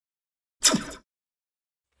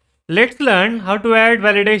Let's learn how to add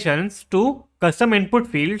validations to custom input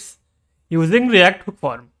fields using React Hook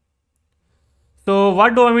form. So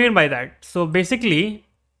what do I mean by that? So basically,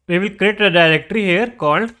 we will create a directory here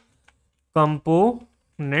called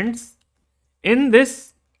components. In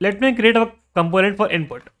this, let me create a component for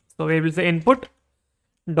input. So we will say input.jsx.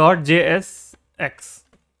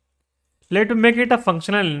 Let me make it a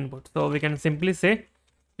functional input. So we can simply say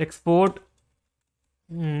export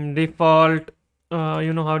default.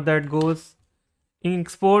 You know how that goes.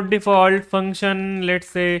 Export default function. Let's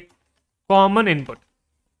say common input.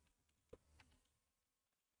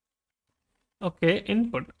 Okay,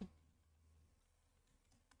 input.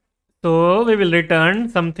 So we will return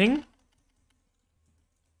something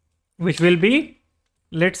which will be,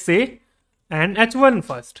 let's say, an h1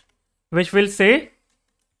 first, which will say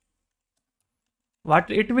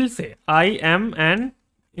what it will say. I am an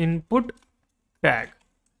input tag.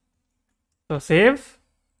 So save,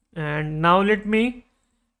 and now let me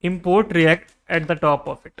import React at the top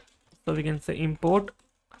of it. So we can say import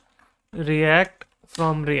React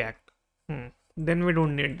from React. Then we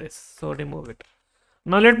don't need this, so remove it.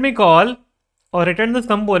 Now let me call or return this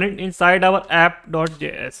component inside our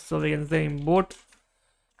app.js. So we can say import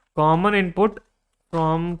common input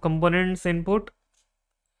from components input.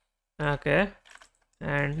 Okay,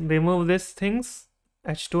 and remove these things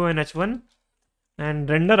h2 and h1 and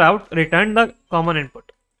render out, return the common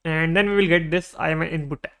input, and then we will get this I am an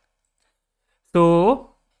input tag.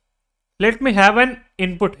 So let me have an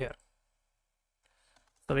input here.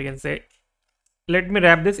 So we can say, let me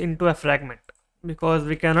wrap this into a fragment because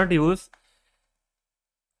we cannot use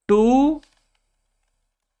two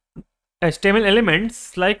HTML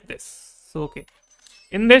elements like this. So okay,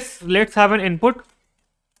 in this let's have an input.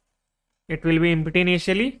 It will be empty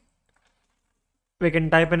initially. We can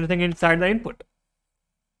type anything inside the input.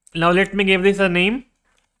 Now let me give this a name.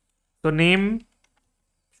 So name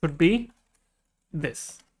should be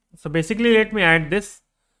this. So basically let me add this.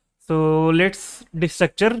 So let's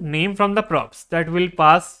destructure name from the props that will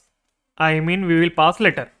pass. We will pass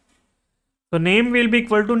letter. So name will be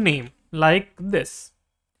equal to name like this.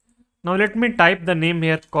 Now let me type the name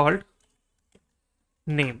here called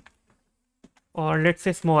name, or let's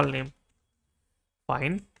say small name.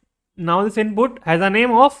 Fine. Now this input has a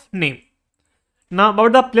name of name. Now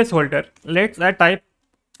about the placeholder, let's type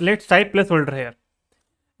placeholder here,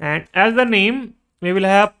 and as the name we will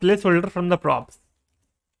have placeholder from the props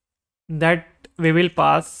that we will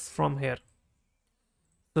pass from here.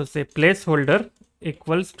 So say placeholder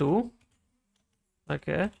equals to,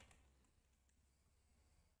 okay,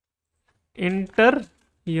 enter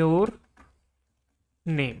your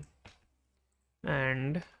name,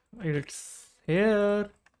 and it's here.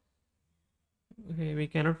 Okay, we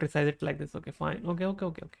cannot resize it like this. Okay, fine. Okay,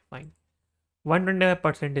 fine.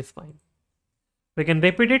 125% is fine. We can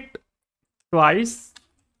repeat it twice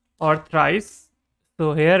or thrice.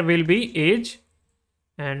 So here will be age,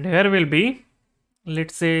 and here will be,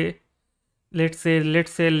 let's say,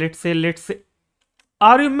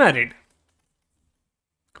 are you married?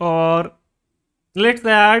 Or let's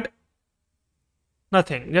add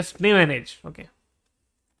nothing, just name and age. Okay,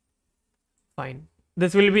 fine.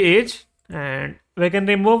 This will be age, and we can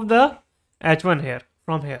remove the h1 here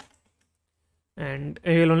from here, and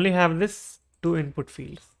we will only have this two input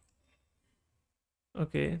fields.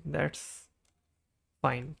 Okay, that's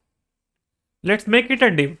fine. Let's make it a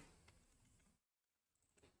div.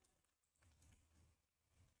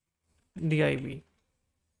 Div,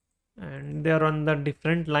 and they are on the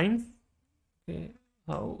different lines. Okay,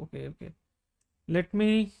 how? Okay. Let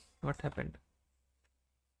me, what happened?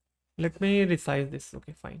 Let me resize this.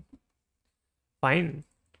 Okay, fine.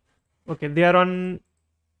 Okay, they are on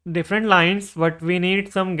different lines, but we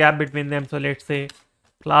need some gap between them. So let's say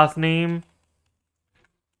class name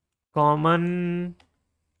common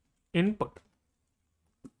input,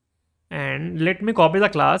 and let me copy the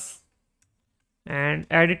class and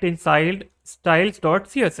add it inside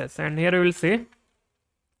styles.css, and here we will say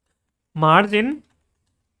margin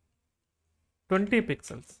 20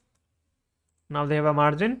 pixels. Now they have a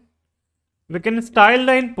margin. We can style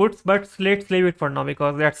the inputs, but let's leave it for now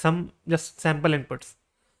because that's some just sample inputs.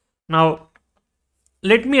 Now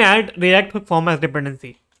let me add React Hook form as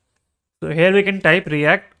dependency. So here we can type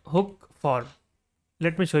React Hook form.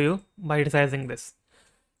 Let me show you by resizing this.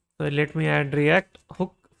 So let me add React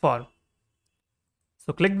Hook form.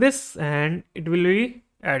 So click this and it will be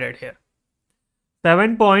added here.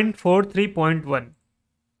 7.43.1.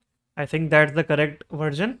 I think that's the correct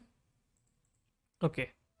version.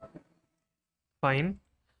 Okay, fine.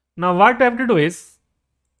 Now what we have to do is,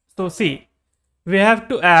 so see, we have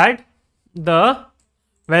to add the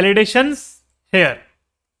validations here,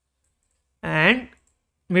 and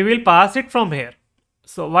we will pass it from here.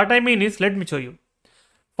 So what I mean is, let me show you.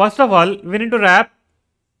 First of all, we need to wrap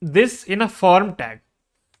this in a form tag.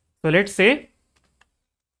 So let's say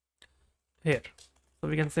here. So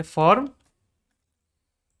we can say form,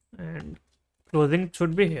 and closing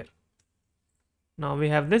should be here. Now we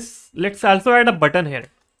have this. Let's also add a button here.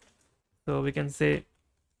 So we can say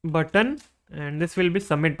button, and this will be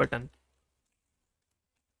submit button.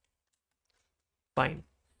 Fine.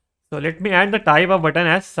 So let me add the type of button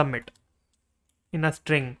as submit in a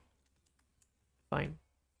string. Fine.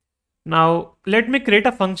 Now let me create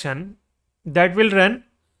a function that will run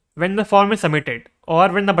when the form is submitted or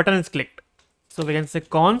when the button is clicked. So we can say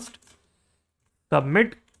const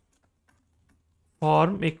submit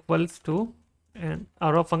form equals to an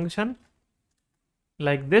arrow function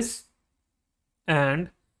like this, and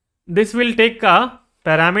this will take a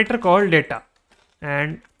parameter called data,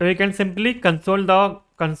 and we can simply console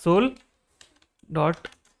dot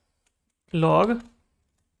log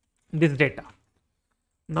this data.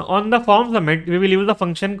 Now on the form submit, we will use a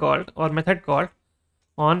function called or method called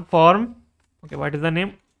on form. Okay, what is the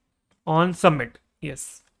name? On submit.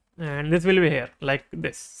 Yes, and this will be here like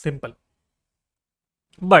this, simple.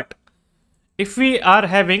 But if we are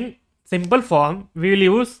having simple form, we will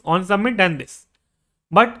use on submit and this.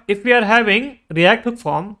 But if we are having React hook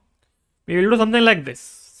form, we will do something like this.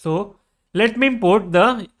 So let me import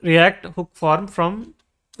the React hook form from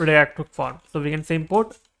React hook form. So we can say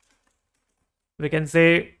import, we can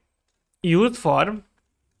say use form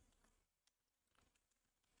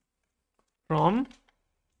from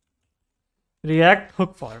React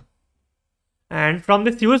hook form, and from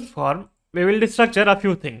this use form we will destructure a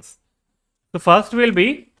few things. So first will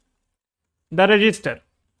be the register.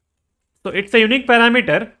 So it's a unique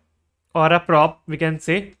parameter or a prop, we can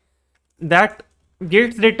say, that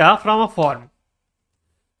gets data from a form.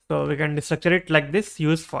 So we can destructure it like this,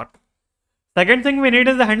 use form. Second thing we need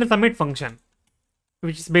is the handle submit function,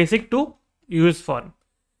 which is basic to use form.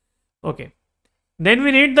 Okay. Then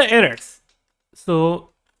we need the errors.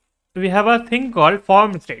 So we have a thing called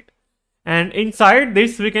form state, and inside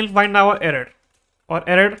this we can find our error or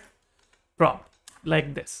error prop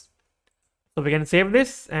like this. So we can save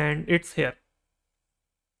this, and it's here.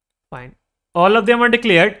 Fine. All of them are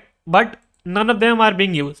declared, but none of them are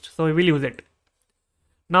being used. So we will use it.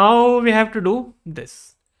 Now we have to do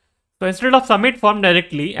this. So instead of submit form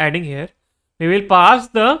directly adding here, we will pass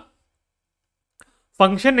the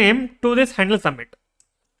function name to this handle submit.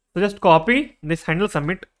 So just copy this handle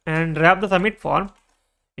submit and wrap the submit form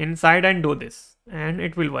inside and do this, and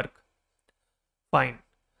it will work. Fine.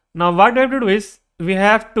 Now what we have to do is we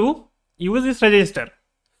have to use this register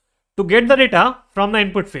to get the data from the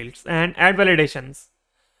input fields and add validations.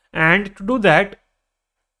 And to do that,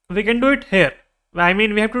 we can do it here. I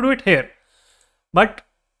mean, we have to do it here, but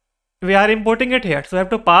we are importing it here. So we have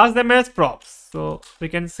to pass them as props. So we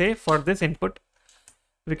can say for this input,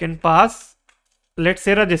 we can pass, let's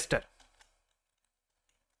say register,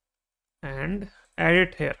 and add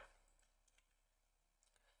it here.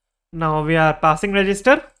 Now we are passing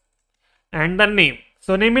register and the name.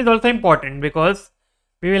 So name is also important because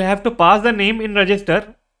we will have to pass the name in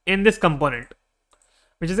register in this component,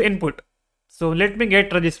 which is input. So let me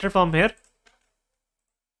get register from here.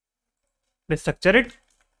 Destructure it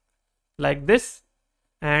like this,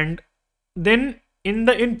 and then in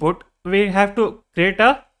the input we have to create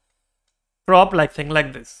a prop like thing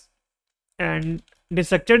like this, and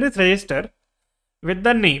destructure this register with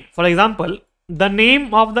the name. For example, the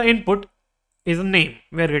name of the input is a name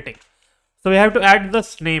we are getting. So we have to add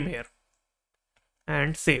this name here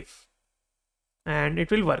and save, and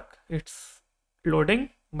it will work. It's loading,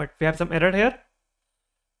 but we have some error here.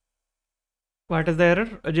 What is the error?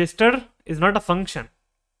 Register is not a function.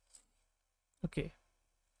 Okay,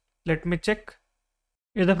 let me check.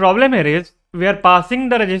 If the problem here is we are passing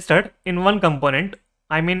the registered in one component,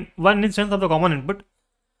 I mean one instance of the common input,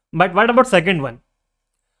 but what about second one?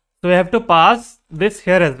 So we have to pass this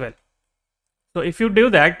here as well. So if you do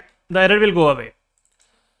that, the error will go away.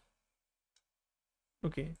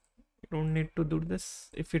 Okay, you don't need to do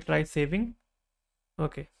this. If you try saving,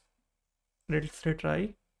 okay, let's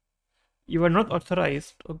retry. You are not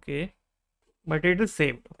authorized, okay, but it is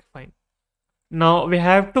saved. Okay, fine. Now we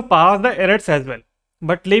have to pass the errors as well,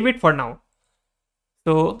 but leave it for now.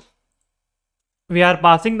 So we are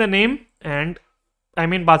passing the name, and I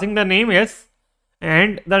mean passing the name, yes,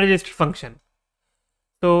 and the register function.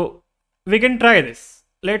 So we can try this.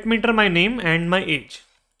 Let me enter my name and my age,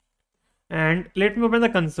 and let me open the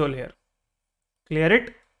console here. Clear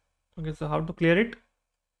it. Okay, so how to clear it?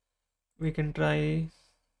 We can try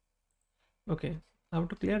Okay, how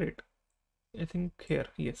to clear it? I think here,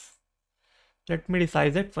 yes. Let me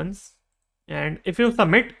resize it once. And if you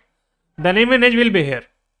submit, the name and age will be here.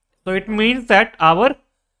 So it means that our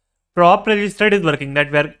prop register is working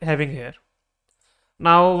that we are having here.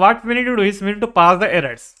 Now what we need to do is we need to pass the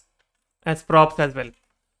errors as props as well.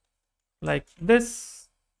 Like this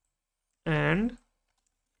and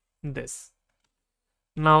this.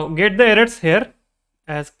 Now get the errors here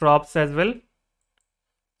as props as well.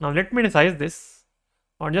 Now let me resize this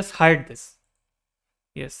or just hide this.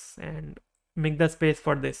 Yes, and make the space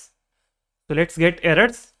for this. So let's get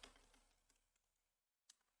errors.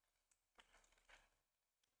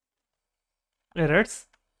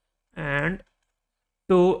 And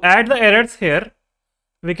to add the errors here,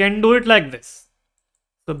 we can do it like this.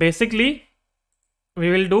 So basically, we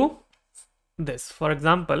will do this. For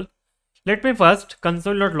example, let me first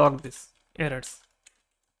console.log this errors.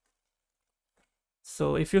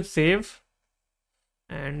 So if you save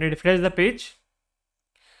and refresh the page,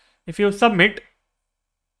 if you submit,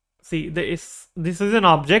 see this is an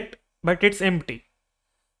object but it's empty.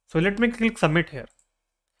 So let me click submit here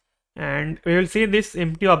and we will see this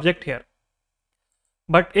empty object here.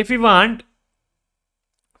 But if we want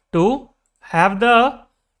to have the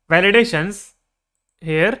validations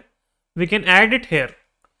here, we can add it here.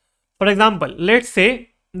 For example, let's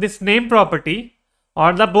say this name property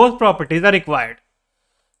or the both properties are required.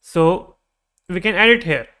 So we can add it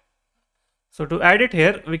here. So to add it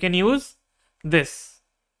here, we can use this,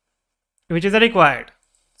 which is a required.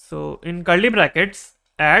 So in curly brackets,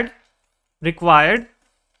 add required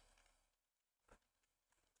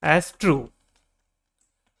as true.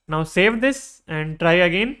 Now save this and try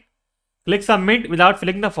again. Click submit without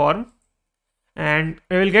filling the form. And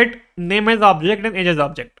we will get name as object and age as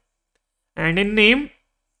object. And in name,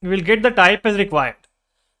 we will get the type as required.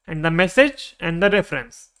 And the message and the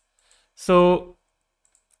reference. So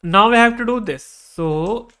now we have to do this.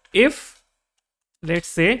 So if, let's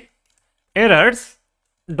say, errors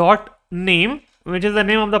dot name, which is the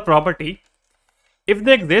name of the property, if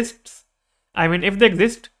they exist,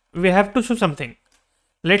 we have to show something.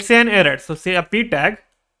 Let's say an error. So say a p tag.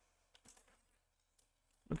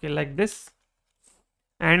 Okay, like this.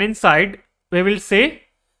 And inside we will say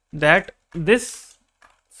that this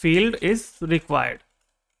field is required.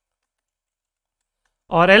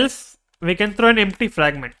 Or else we can throw an empty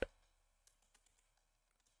fragment.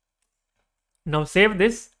 Now save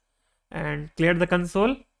this and clear the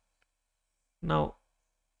console. Now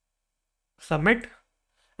submit,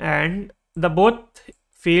 and the both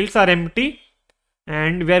fields are empty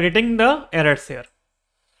and we are getting the errors here.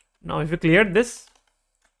 Now if you clear this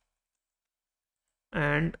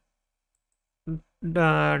and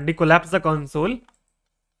decollapse the console,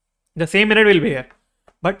 the same error will be here.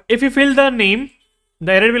 But if you fill the name,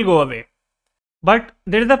 the error will go away. But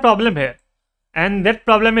there is a problem here, and that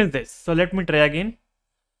problem is this. So let me try again.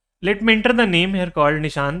 Let me enter the name here called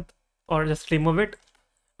Nishant, or just remove it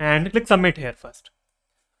and click submit here first.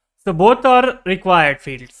 So both are required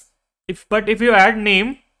fields. But if you add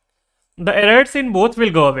name, the errors in both will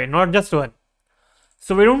go away, not just one.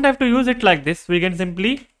 So we don't have to use it like this. We can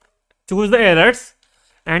simply choose the errors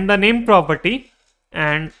and the name property,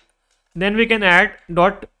 and then we can add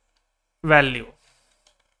dot value.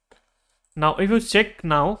 Now if you check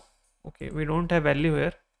now, okay, we don't have value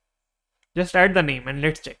here. Just add the name and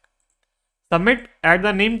let's check. Submit, add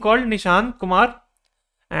the name called Nishant Kumar,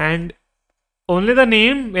 and only the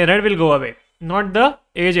name error will go away, not the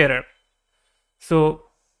age error. So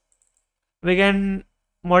we can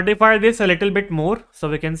modify this a little bit more. So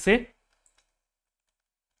we can say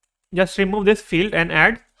just remove this field and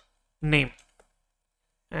add name,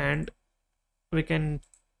 and we can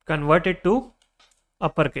convert it to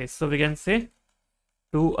uppercase. So we can say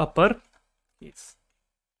to uppercase.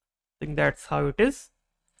 I think that's how it is,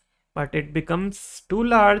 but it becomes too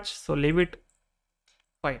large, so leave it.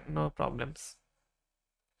 Fine, no problems.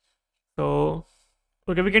 So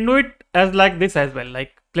okay, we can do it as like this as well,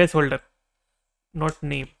 like placeholder, not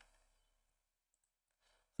name.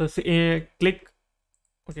 So see, click.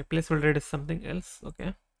 Okay, placeholder is something else.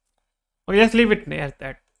 Okay, just leave it as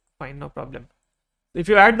that. Fine, no problem. If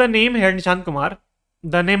you add the name here, Nishant Kumar,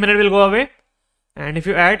 the name error will go away, and if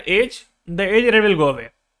you add age, the age error will go away.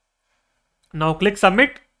 Now click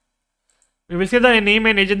submit. We will see the name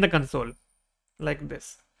and age in the console like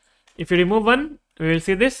this. If you remove one, we will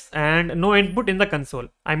see this and no input in the console.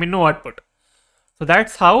 I mean no output. So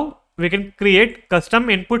that's how we can create custom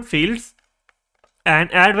input fields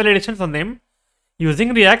and add validations on them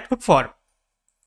using React Hook form.